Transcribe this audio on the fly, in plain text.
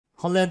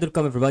Hello and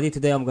welcome everybody.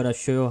 Today I'm gonna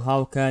show you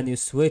how can you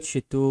switch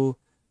to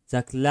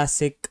the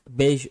classic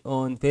page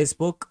on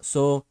Facebook.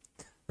 So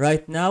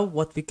right now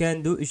what we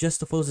can do is just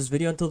to follow this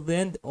video until the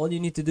end. All you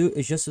need to do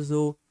is just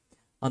to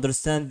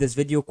understand this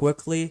video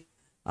quickly.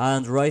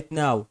 And right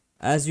now,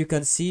 as you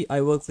can see, I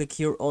will click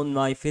here on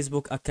my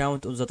Facebook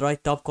account on the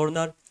right top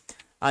corner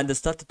and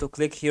start to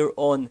click here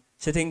on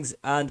settings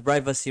and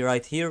privacy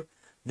right here.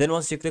 Then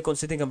once you click on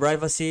settings and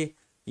privacy,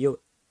 you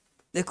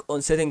click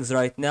on settings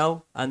right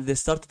now and they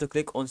start to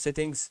click on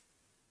settings.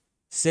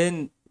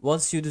 Then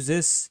once you do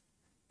this,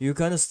 you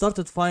can start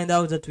to find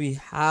out that we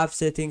have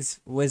settings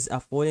with a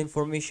full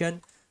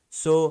information.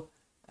 So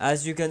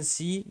as you can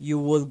see, you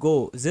will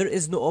go, there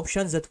is no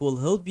options that will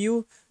help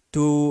you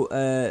to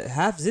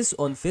have this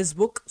on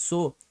Facebook.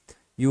 So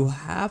you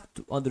have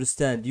to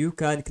understand, you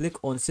can click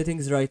on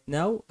settings right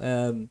now,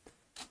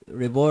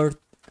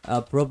 report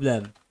a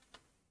problem.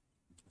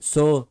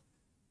 So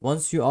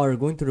once you are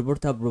going to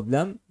report a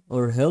problem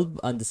or help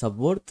and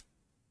support,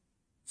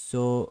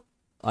 so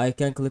I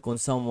can click on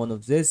some one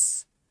of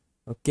this.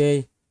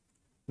 Okay,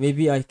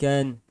 maybe I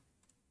can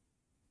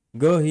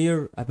go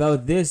here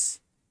about this,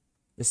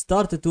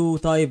 start to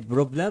type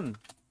problem,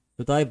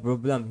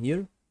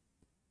 here,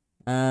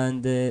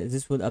 and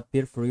this will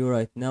appear for you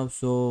right now.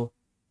 So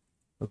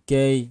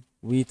okay,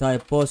 we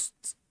type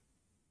post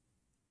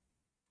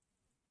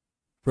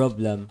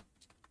problem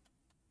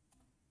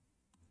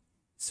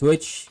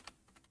switch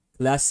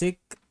classic.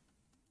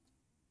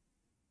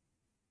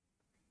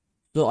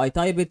 So I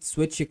type it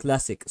switch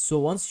classic. So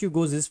once you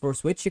go this for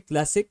switch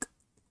classic,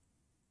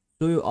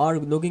 so you are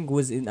logging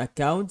within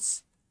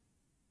accounts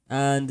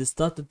and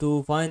start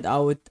to find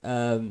out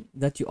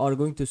that you are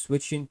going to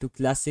switch into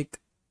classic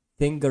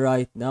thing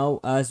right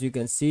now. As you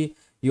can see,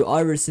 you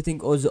are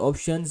resetting all the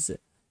options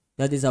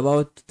that is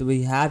about to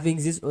be having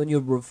this on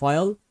your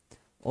profile.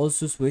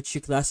 Also switch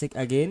classic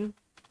again,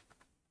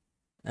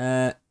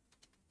 and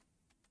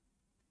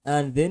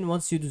then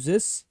once you do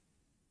this,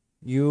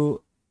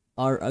 you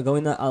are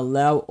going to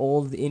allow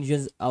all the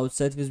engines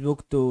outside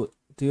Facebook to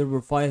your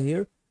profile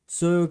here.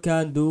 So you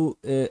can do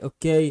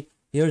okay,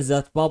 here's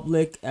that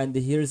public, and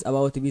here's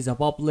about to be the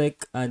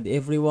public and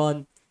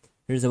everyone,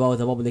 here's about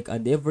the public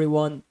and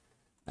everyone,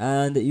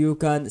 and you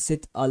can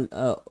set all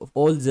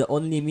the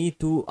only me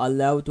to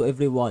allow to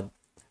everyone.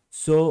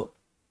 So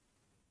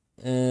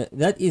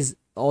that is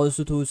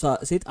also to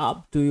set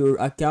up to your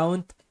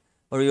account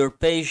or your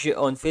page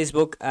on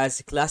Facebook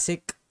as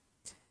classic.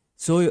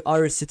 So you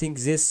are setting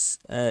this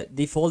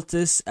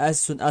defaults as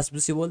soon as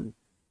possible,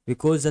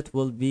 because that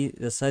will be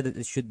the side that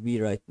it should be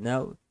right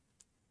now.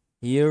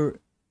 Here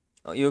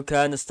you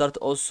can start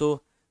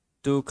also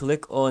to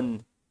click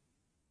on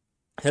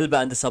help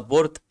and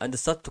support and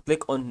start to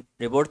click on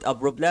report a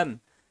problem.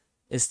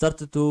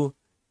 Start to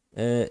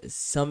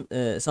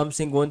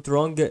something went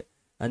wrong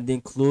and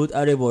include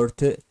a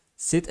report.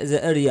 Set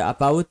the area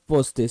about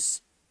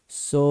posts,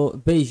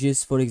 so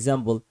pages for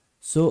example.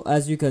 So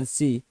as you can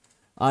see,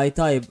 I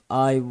type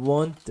I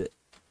want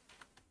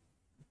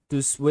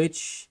to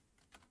switch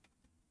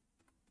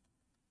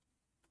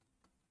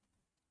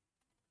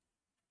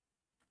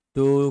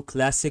to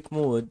classic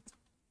mode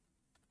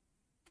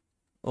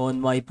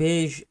on my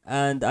page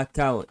and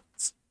account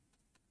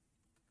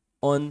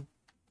on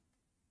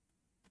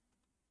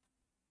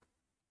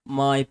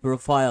my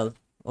profile,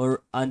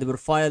 or and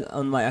profile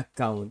on my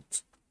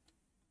account.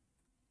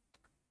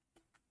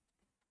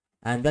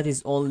 And that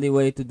is only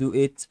way to do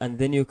it. And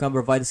then you can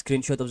provide a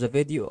screenshot of the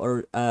video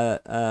or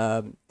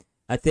a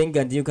thing,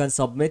 and you can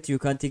submit. You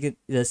can take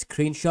the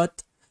screenshot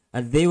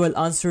and they will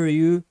answer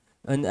you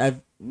in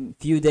a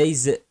few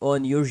days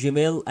on your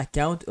Gmail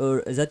account,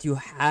 or that you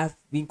have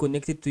been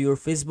connected to your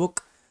Facebook.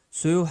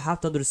 So you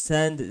have to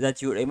understand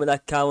that your email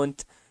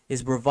account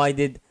is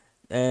provided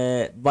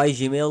by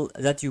Gmail,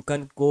 that you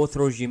can go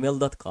through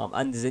gmail.com,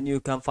 and then you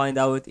can find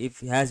out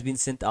if it has been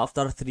sent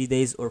after 3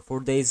 days or 4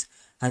 days,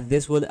 and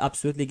this will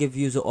absolutely give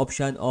you the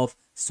option of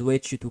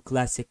switch to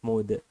classic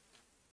mode.